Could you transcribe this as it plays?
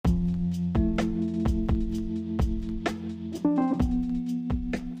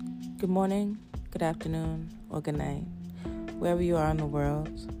morning, good afternoon, or good night, wherever you are in the world.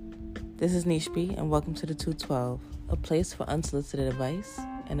 This is Nishbi, and welcome to the 212, a place for unsolicited advice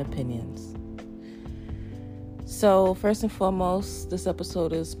and opinions. So, first and foremost, this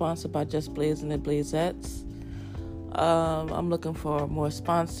episode is sponsored by Just Blaze and the Blazettes. I'm looking for more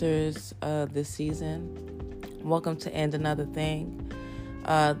sponsors this season. Welcome to And Another Thing.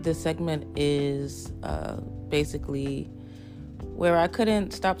 This segment is basically where I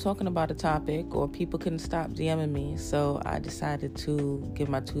couldn't stop talking about a topic or people couldn't stop DMing me. So I decided to give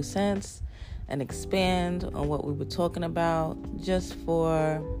my 2 cents and expand on what we were talking about just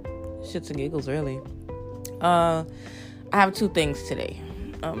for shits and giggles, really. I have 2 things today.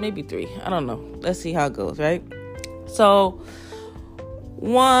 Maybe 3. I don't know. Let's see how it goes, right? So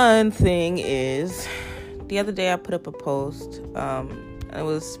one thing is, the other day I put up a post. It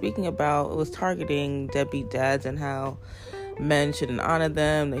was targeting deadbeat dads and how men shouldn't honor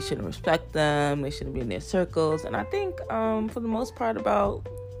them, they shouldn't respect them, they shouldn't be in their circles. And I think for the most part, about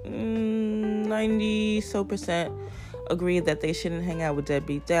 90% agreed that they shouldn't hang out with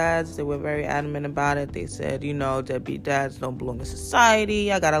deadbeat dads. They were very adamant about it. They said, deadbeat dads don't belong in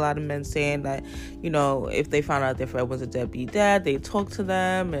society. I got a lot of men saying that, if they found out their friend was a deadbeat dad, they'd talk to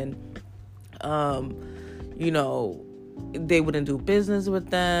them and, they wouldn't do business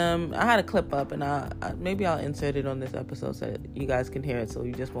with them. I had a clip up, and maybe I'll insert it on this episode so that you guys can hear it, so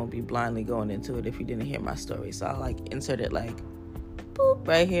you just won't be blindly going into it if you didn't hear my story. So I'll insert it boop,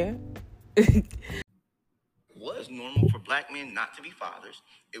 right here. It was normal for black men not to be fathers.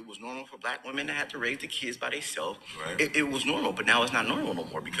 It was normal for black women to have to raise the kids by themselves. Right. It was normal, but now it's not normal no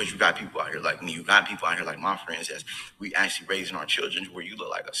more, because you got people out here like me. You got people out here like my friends as we actually raising our children where you look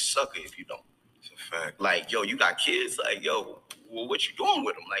like a sucker if you don't. Fact. You got kids, well, what you doing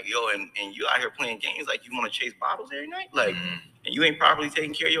with them? And you out here playing games you want to chase bottles every night? And you ain't properly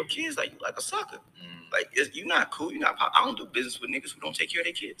taking care of your kids, you like a sucker. You're not cool, you're not pop. I don't do business with niggas who don't take care of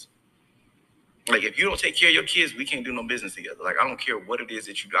their kids. If you don't take care of your kids, we can't do no business together. I don't care what it is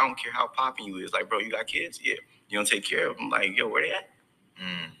that you do. I don't care how popping you is. Bro, you got kids? Yeah. You don't take care of them? Where they at?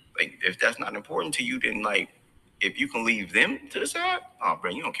 If that's not important to you, then, if you can leave them to the side, oh,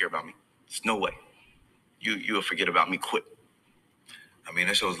 bro, you don't care about me. There's no way. You'll forget about me quick. I mean,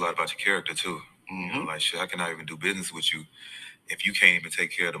 that shows a lot about your character, too. Mm-hmm. Shit, I cannot even do business with you if you can't even take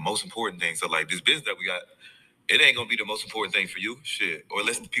care of the most important things. So, this business that we got, it ain't going to be the most important thing for you, shit. Or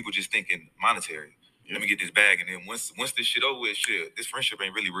unless the people just thinking monetary. Yeah. Let me get this bag, and then once this shit over with, shit, this friendship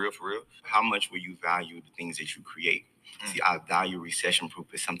ain't really real for real. How much will you value the things that you create? Mm-hmm. See, I value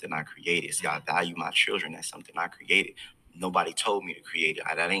recession-proof as something I created. See, I value my children as something I created. Nobody told me to create it.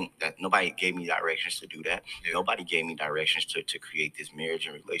 Nobody gave me directions to do that. Yeah. Nobody gave me directions to create this marriage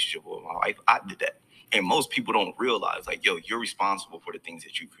and relationship with my wife. I did that. And most people don't realize, you're responsible for the things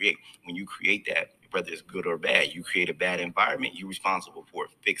that you create. When you create that, whether it's good or bad, you create a bad environment, you're responsible for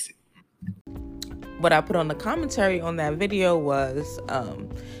it. Fix it. What I put on the commentary on that video was,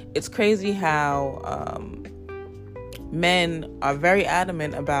 it's crazy how men are very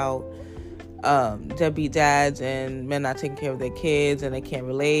adamant about deadbeat dads and men not taking care of their kids, and they can't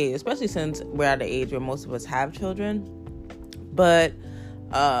relate, especially since we're at an age where most of us have children. But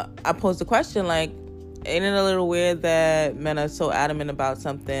I posed the question, ain't it a little weird that men are so adamant about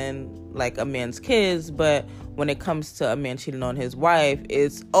something like a man's kids, but when it comes to a man cheating on his wife,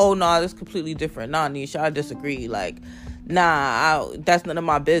 it's, oh no, that's completely different. Nah, Nisha, I disagree. That's none of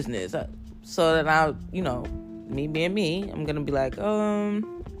my business. So then me being me, I'm gonna be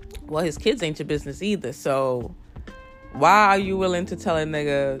well, his kids ain't your business either. So why are you willing to tell a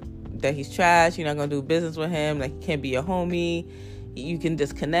nigga that he's trash? You're not going to do business with him. He can't be your homie. You can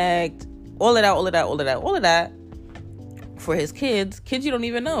disconnect. All of that for his kids. Kids you don't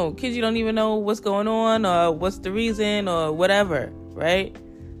even know. Kids you don't even know what's going on or what's the reason or whatever, right?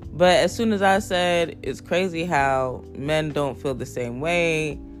 But as soon as I said, it's crazy how men don't feel the same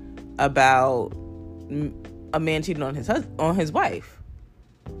way about a man cheating on his wife.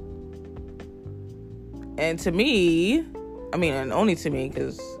 And to me, and only to me,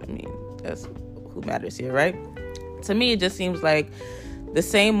 because, that's who matters here, right? To me, it just seems like the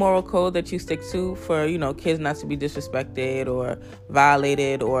same moral code that you stick to for, kids not to be disrespected or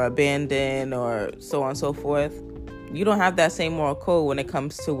violated or abandoned or so on and so forth. You don't have that same moral code when it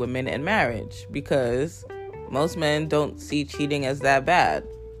comes to women and marriage, because most men don't see cheating as that bad.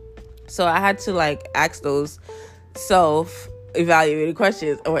 So I had to, ask those self-evaluating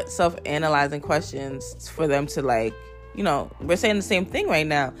questions or self-analyzing questions for them to we're saying the same thing right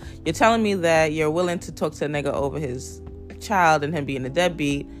now. You're telling me that you're willing to talk to a nigga over his child and him being a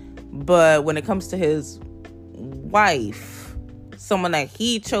deadbeat, but when it comes to his wife, someone that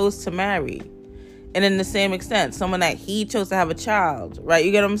he chose to marry. And in the same extent, someone that he chose to have a child, right?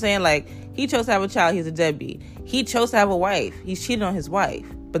 You get what I'm saying? Like, he chose to have a child, he's a deadbeat. He chose to have a wife, he's cheating on his wife.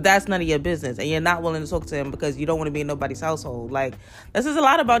 But that's none of your business, and you're not willing to talk to him because you don't want to be in nobody's household. Like, this is a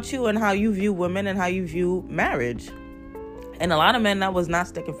lot about you and how you view women and how you view marriage. And a lot of men, that was not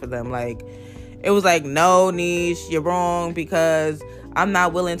sticking for them. Like, it was like, no, Niche, you're wrong because I'm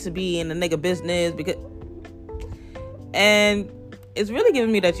not willing to be in the nigga business. And it's really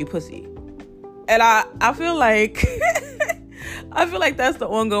giving me that you pussy. And I feel like I feel like that's the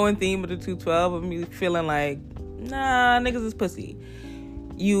ongoing theme of the 212 of me feeling like, nah, niggas is pussy.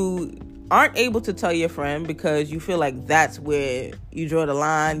 You aren't able to tell your friend because you feel like that's where you draw the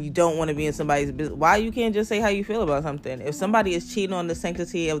line. You don't want to be in somebody's business. Why you can't just say how you feel about something? If somebody is cheating on the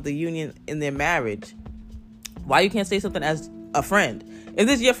sanctity of the union in their marriage, why you can't say something as a friend? If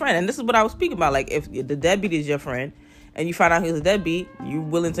this is your friend, and this is what I was speaking about, like if the deadbeat is your friend and you find out he's a deadbeat, you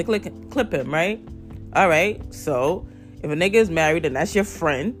willing to clip him, right? All right, so if a nigga is married and that's your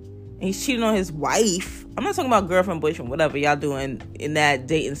friend and he's cheating on his wife, I'm not talking about girlfriend, boyfriend, whatever y'all doing in that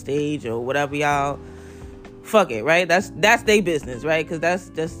dating stage or whatever y'all, fuck it, right? That's their business, right? Because that's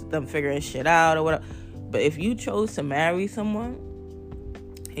just them figuring shit out or whatever. But if you chose to marry someone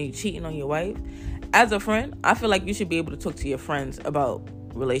and you cheating on your wife, as a friend, I feel like you should be able to talk to your friends about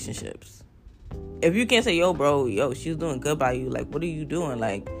relationships. If you can't say, yo, bro, she's doing good by you, like, what are you doing?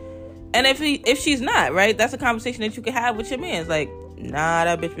 Like, and if she's not, right, that's a conversation that you can have with your man. It's like, nah,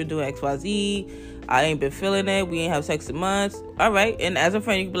 that bitch been doing XYZ. I ain't been feeling it. We ain't have sex in months. All right. And as a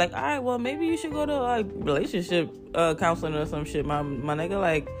friend, you can be like, all right, well, maybe you should go to like relationship counseling or some shit, my nigga.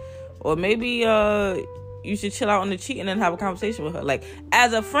 Like, or maybe you should chill out on the cheating and have a conversation with her. Like,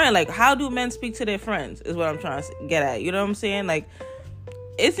 as a friend, like, how do men speak to their friends is what I'm trying to get at. You know what I'm saying? Like,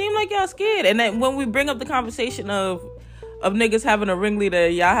 it seemed like y'all scared. And then when we bring up the conversation of niggas having a ringleader,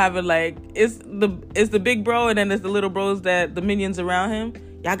 y'all having like, it's the big bro and then there's the little bros that the minions around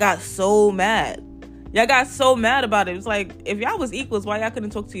him. Y'all got so mad. Y'all got so mad about it. It's like, if y'all was equals, why y'all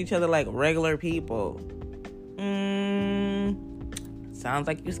couldn't talk to each other like regular people? Sounds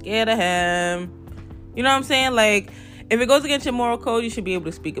like you scared of him. You know what I'm saying? Like, if it goes against your moral code, you should be able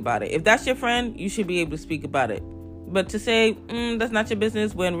to speak about it. If that's your friend, you should be able to speak about it. But to say, that's not your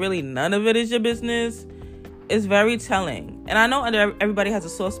business when really none of it is your business is very telling. And I know everybody has a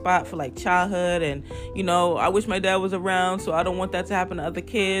sore spot for like childhood and, you know, I wish my dad was around so I don't want that to happen to other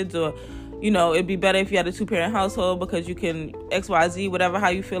kids, or, you know, it'd be better if you had a 2-parent household because you can XYZ, whatever, how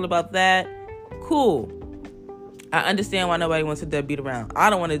you feel about that. Cool. I understand why nobody wants a deadbeat around. I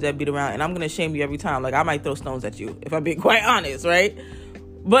don't want a deadbeat around, and I'm going to shame you every time. Like, I might throw stones at you, if I'm being quite honest, right?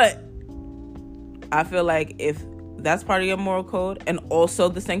 But I feel like if that's part of your moral code, and also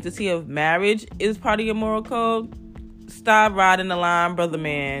the sanctity of marriage is part of your moral code, stop riding the line, brother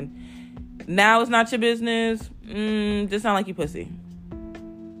man. Now it's not your business. Just sound like you pussy.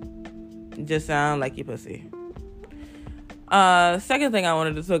 Just sound like you pussy. Second thing I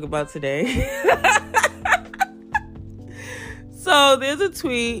wanted to talk about today. So there's a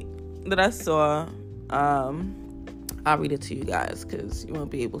tweet that I saw. I'll read it to you guys because you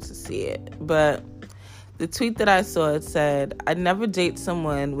won't be able to see it. But the tweet that I saw, it said, "I'd never date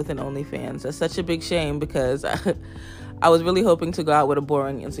someone with an OnlyFans. That's such a big shame because I was really hoping to go out with a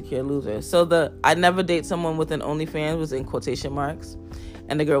boring, insecure loser." So the "I'd never date someone with an OnlyFans" was in quotation marks.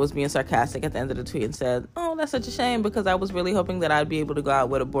 And the girl was being sarcastic at the end of the tweet and said, "Oh, that's such a shame because I was really hoping that I'd be able to go out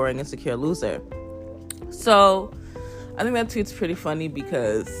with a boring, insecure loser." So I think that tweet's pretty funny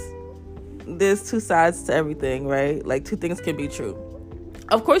because there's two sides to everything, right? Like, two things can be true.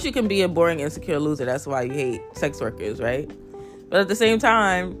 Of course, you can be a boring, insecure loser. That's why you hate sex workers, right? But at the same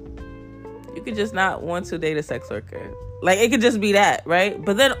time, you could just not want to date a sex worker. Like, it could just be that, right?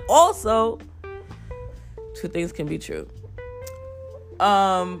 But then also, two things can be true.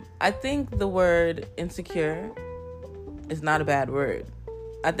 I think the word insecure is not a bad word.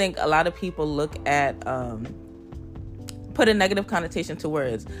 I think a lot of people look at, put a negative connotation to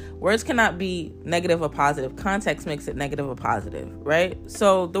words. Words cannot be negative or positive. Context makes it negative or positive, right?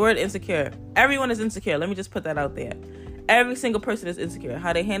 So the word insecure, everyone is insecure. Let me just put that out there. Every single person is insecure.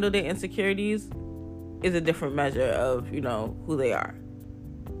 How they handle their insecurities is a different measure of, you know, who they are.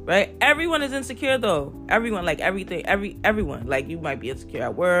 Right? Everyone is insecure though. Everyone, like everything, everyone. Like, you might be insecure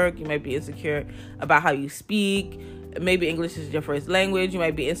at work. You might be insecure about how you speak. Maybe English is your first language. You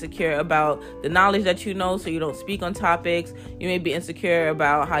might be insecure about the knowledge that you know, so you don't speak on topics. You may be insecure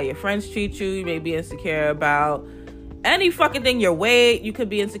about how your friends treat you. You may be insecure about any fucking thing, your weight. You could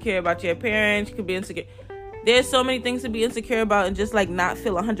be insecure about your appearance. You could be insecure. There's so many things to be insecure about and just like not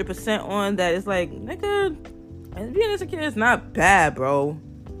feel 100% on that. It's like, nigga, And being insecure is not bad, bro.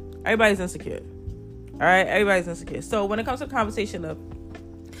 Everybody's insecure. All right? Everybody's insecure. So when it comes to the conversation of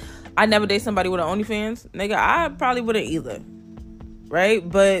I never date somebody with an OnlyFans, nigga, I probably wouldn't either. Right?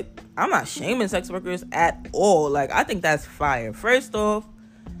 But I'm not shaming sex workers at all. Like, I think that's fire. First off,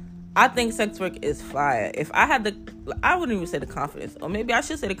 I think sex work is fire. If I had I wouldn't even say the confidence. Or maybe I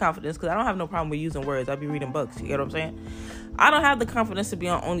should say the confidence, because I don't have no problem with using words. I'll be reading books. You get what I'm saying? I don't have the confidence to be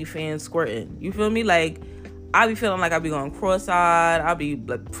on OnlyFans squirting. You feel me? Like, I be feeling like I be going cross-eyed. I be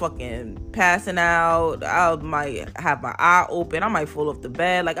like fucking passing out. I might have my eye open. I might fall off the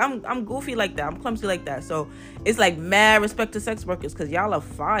bed. Like, I'm goofy like that. I'm clumsy like that. So it's like mad respect to sex workers, because y'all are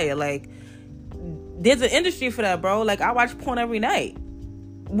fire. Like, there's an industry for that, bro. Like, I watch porn every night.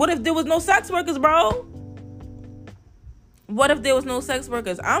 What if there was no sex workers, bro? What if there was no sex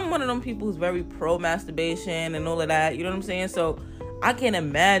workers? I'm one of them people who's very pro masturbation and all of that. You know what I'm saying? So I can't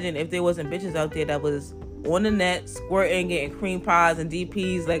imagine if there wasn't bitches out there that was on the net squirting, getting cream pies and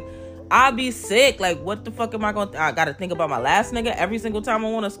DPs. Like, I'd be sick. Like, what the fuck am I gonna I gotta think about my last nigga every single time I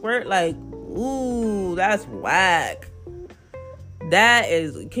want to squirt? Like, ooh, that's whack. That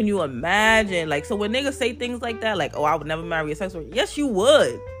is, can you imagine? Like, so when niggas say things like that, like, oh, I would never marry a sex worker. Yes, you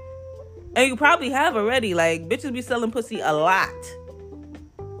would. And you probably have already. Like, bitches be selling pussy a lot.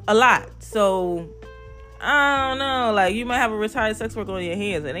 A lot. So, I don't know. Like, you might have a retired sex worker on your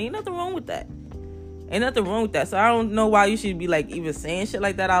hands, and ain't nothing wrong with that. Ain't nothing wrong with that. So I don't know why you should be, like, even saying shit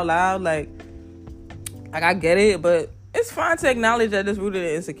like that out loud. Like, I get it, but it's fine to acknowledge that it's rooted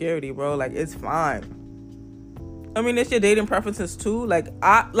in insecurity, bro. Like, it's fine. I mean, it's your dating preferences too. Like,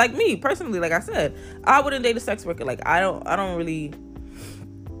 like me personally, like I said, I wouldn't date a sex worker. Like, I don't really.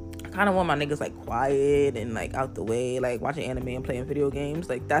 I kind of want my niggas like quiet and like out the way, like watching anime and playing video games.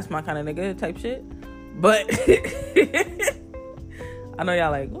 Like, that's my kind of nigga type shit. But I know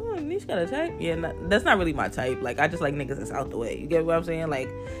y'all like, oh, Niche got a type. Yeah, that's not really my type. Like, I just like niggas that's out the way. You get what I'm saying? Like,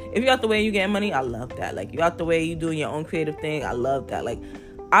 if you're out the way and you getting money, I love that. Like, you out the way, you doing your own creative thing, I love that. Like,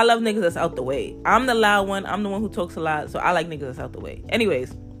 I love niggas that's out the way. I'm the loud one. I'm the one who talks a lot. So I like niggas that's out the way.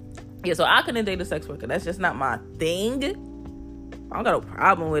 Anyways, yeah, so I couldn't date a sex worker. That's just not my thing. I don't got no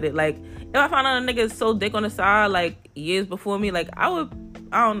problem with it. Like, if I find out a nigga is so dick on the side, like, years before me, like, I don't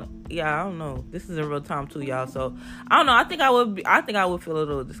know. This is in real time too, y'all. So, I don't know. I think I would feel a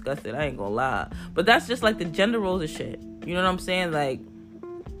little disgusted. I ain't gonna lie. But that's just like the gender roles and shit. You know what I'm saying? Like,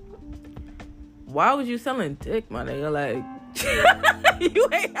 why was you selling dick, my nigga? Like, you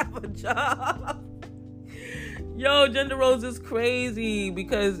ain't have a job. Yo, gender roles is crazy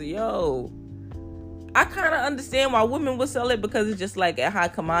because, yo, I kind of understand why women would sell it, because it's just like a high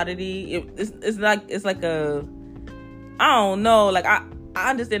commodity. It's like a, I don't know. Like, I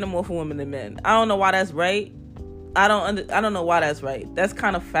understand it more for women than men. I don't know why that's right. I don't know why that's right. That's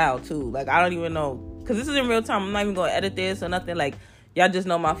kind of foul too. Like, I don't even know, because this is in real time. I'm not even gonna edit this or nothing. Like, y'all just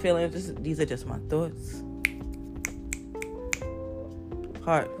know my feelings. These are just my thoughts.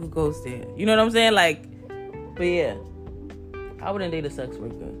 Heart, who goes there? You know what I'm saying? Like, but yeah, I wouldn't date a sex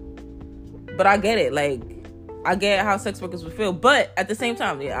worker. But I get it. Like, I get how sex workers would feel. But at the same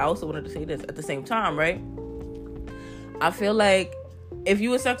time, yeah, I also wanted to say this. At the same time, right? I feel like if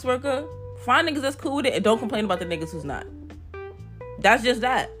you a sex worker, find niggas that's cool with it and don't complain about the niggas who's not. That's just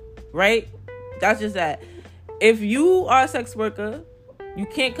that, right? That's just that. If you are a sex worker, you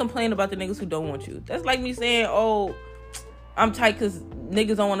can't complain about the niggas who don't want you. That's like me saying, oh, I'm tight because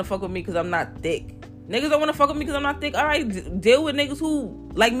niggas don't want to fuck with me because I'm not thick. Niggas don't want to fuck with me because I'm not thick. All right, deal with niggas who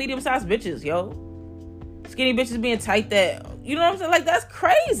like medium-sized bitches, yo. Skinny bitches being tight that, you know what I'm saying? Like, that's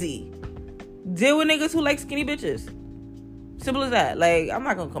crazy. Deal with niggas who like skinny bitches. Simple as that. Like, I'm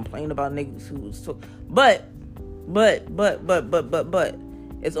not gonna complain about niggas who's but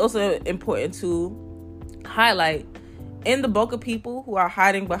it's also important to highlight in the bulk of people who are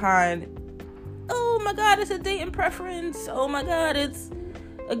hiding behind, oh my God, it's a dating preference. Oh my God, it's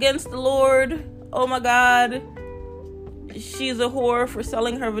against the Lord. Oh my God, she's a whore for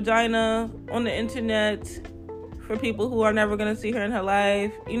selling her vagina on the internet for people who are never going to see her in her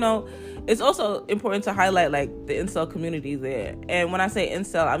life. You know, it's also important to highlight, like, the incel community there. And when I say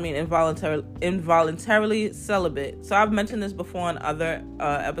incel, I mean involuntarily celibate. So I've mentioned this before in other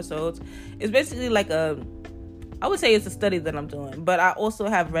episodes. It's basically like I would say it's a study that I'm doing, but I also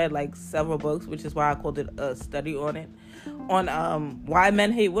have read like several books, which is why I called it a study on it, on why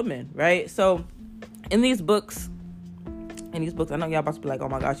men hate women, right? So in these books, I know y'all about to be like, oh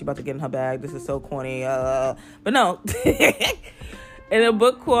my gosh, she about to get in her bag. This is so corny. But no. In a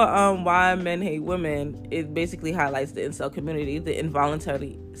book called Why Men Hate Women, it basically highlights the incel community, the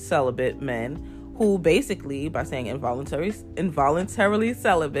involuntarily celibate men who basically, by saying involuntarily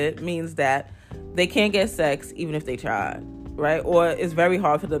celibate, means that they can't get sex even if they try, right? Or it's very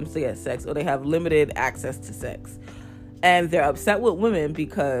hard for them to get sex, or they have limited access to sex. And they're upset with women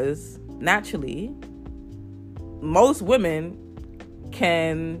because naturally, most women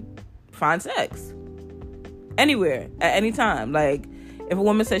can find sex anywhere at any time. Like, if a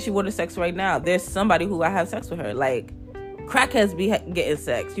woman says she wanted sex right now, there's somebody who I have sex with her. Like, crackheads be getting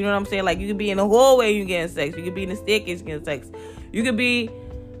sex. You know what I'm saying? Like, you could be in the hallway, you getting sex. You could be in the staircase, you getting sex. You could be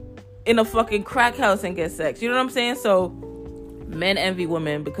in a fucking crack house and get sex. You know what I'm saying? So men envy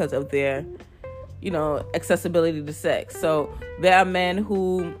women because of their, accessibility to sex. So there are men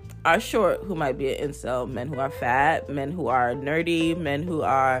who are short who might be an incel, men who are fat, men who are nerdy, men who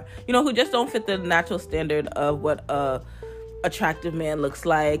are, who just don't fit the natural standard of what a attractive man looks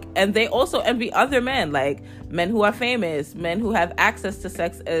like. And they also envy other men, like men who are famous, men who have access to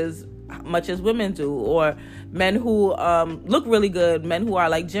sex as much as women do, or men who look really good, men who are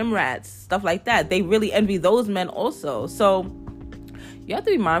like gym rats, stuff like that. They really envy those men also. So you have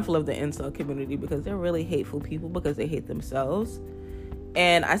to be mindful of the incel community because they're really hateful people because they hate themselves.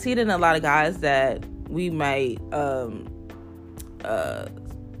 And I see it in a lot of guys that we might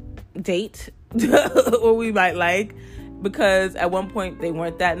date or we might like, because at one point they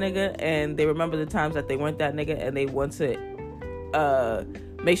weren't that nigga and they remember the times that they weren't that nigga, and they want to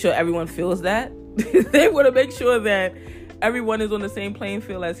make sure everyone feels that. They want to make sure that everyone is on the same playing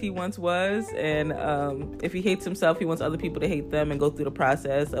field as he once was. And if he hates himself, he wants other people to hate them and go through the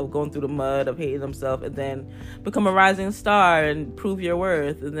process of going through the mud of hating himself, and then become a rising star and prove your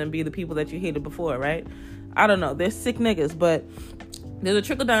worth, and then be the people that you hated before, right? I don't know. They're sick niggas, but there's a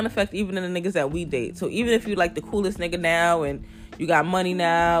trickle-down effect even in the niggas that we date. So even if you like the coolest nigga now and you got money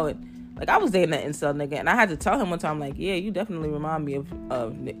now, and like I was dating that incel nigga, and I had to tell him one time, like, yeah, you definitely remind me of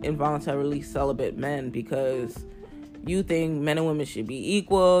involuntarily celibate men, because you think men and women should be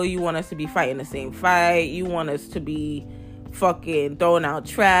equal. You want us to be fighting the same fight. You want us to be fucking throwing out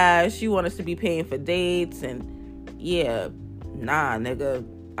trash. You want us to be paying for dates. And yeah, nah, nigga,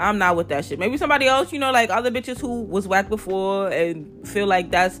 I'm not with that shit. Maybe somebody else, like other bitches who was whack before and feel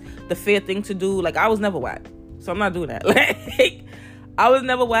like that's the fair thing to do. Like, I was never whack, so I'm not doing that. Like, I was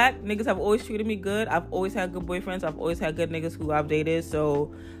never whack. Niggas have always treated me good. I've always had good boyfriends. I've always had good niggas who I've dated.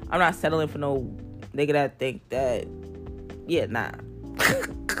 So I'm not settling for no nigga that think that, yeah, nah.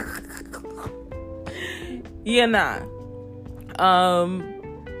 Yeah, nah.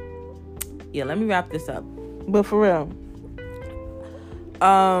 Yeah, let me wrap this up. But for real,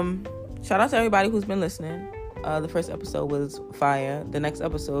 shout out to everybody who's been listening. The first episode was fire. The next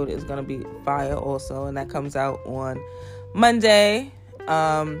episode is gonna be fire also, and that comes out on Monday.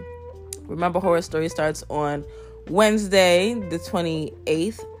 Remember, Horror Story starts on Wednesday, the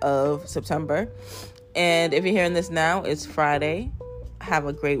 28th of September. And if you're hearing this now, it's Friday. Have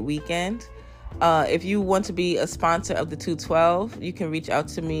a great weekend. If you want to be a sponsor of the 212, you can reach out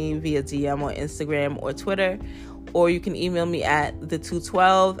to me via DM on Instagram or Twitter, or you can email me at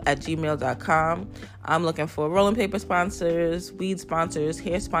the212@gmail.com. I'm looking for rolling paper sponsors, weed sponsors,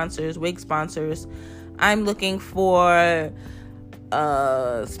 hair sponsors, wig sponsors. I'm looking for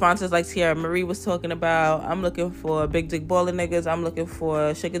sponsors like Sierra Marie was talking about. I'm looking for big dick baller niggas. I'm looking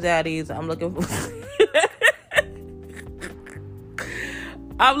for sugar daddies. I'm looking for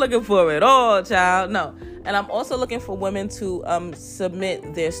I'm looking for it all, child. No. And I'm also looking for women to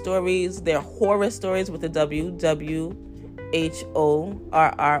submit their stories, their horror stories with the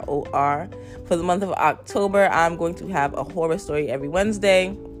WWHORROR. For the month of October, I'm going to have a horror story every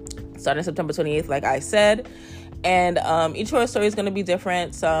Wednesday, starting September 28th, like I said. And each horror story is going to be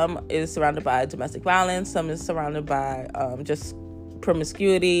different. Some is surrounded by domestic violence. Some is surrounded by just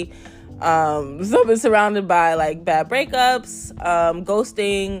promiscuity. Some is surrounded by like bad breakups,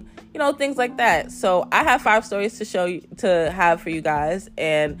 ghosting, things like that. So I have 5 stories to have for you guys.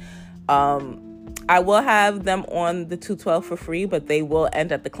 And I will have them on the 212 for free, but they will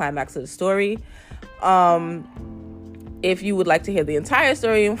end at the climax of the story. If you would like to hear the entire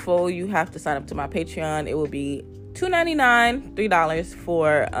story in full, you have to sign up to my Patreon. It will be $2.99, $3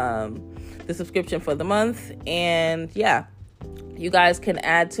 for the subscription for the month. And yeah, you guys can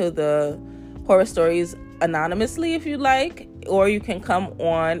add to the horror stories anonymously if you like, or you can come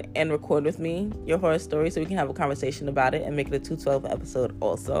on and record with me your horror story so we can have a conversation about it and make it a 212 episode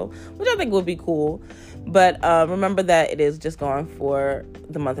also, which I think would be cool. But remember that it is just going for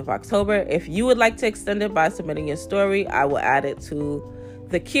the month of October. If you would like to extend it by submitting your story, I will add it to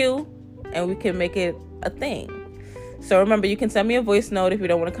the queue and we can make it a thing. So remember, you can send me a voice note if you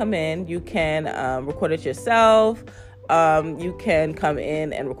don't want to come in. You can record it yourself. you can come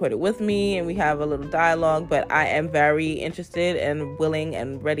in and record it with me and we have a little dialogue. But I am very interested and willing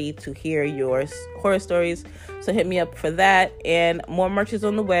and ready to hear your horror stories. So hit me up for that. And more merch is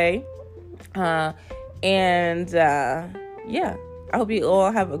on the way. Yeah, I hope you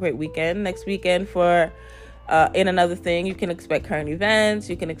all have a great weekend. Next weekend for In Another Thing, you can expect current events.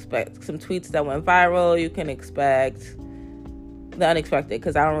 You can expect some tweets that went viral. You can expect the unexpected,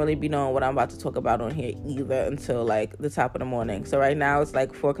 because I don't really be knowing what I'm about to talk about on here either until like the top of the morning. So right now it's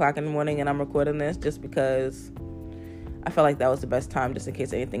like 4:00 in the morning and I'm recording this just because I felt like that was the best time, just in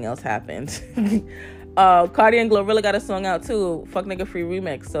case anything else happened. Cardi and Glorilla got a song out too, Fuck Nigga Free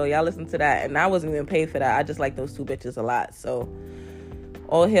remix, so y'all listen to that. And I wasn't even paid for that. I just like those two bitches a lot. So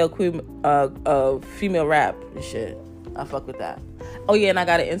all hail queen, female rap and shit. I fuck with that. Oh yeah, and I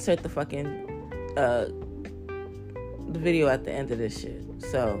gotta insert the fucking the video at the end of this shit.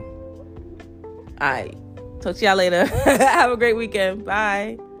 So, alright. Talk to y'all later. Have a great weekend.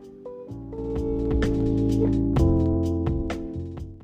 Bye.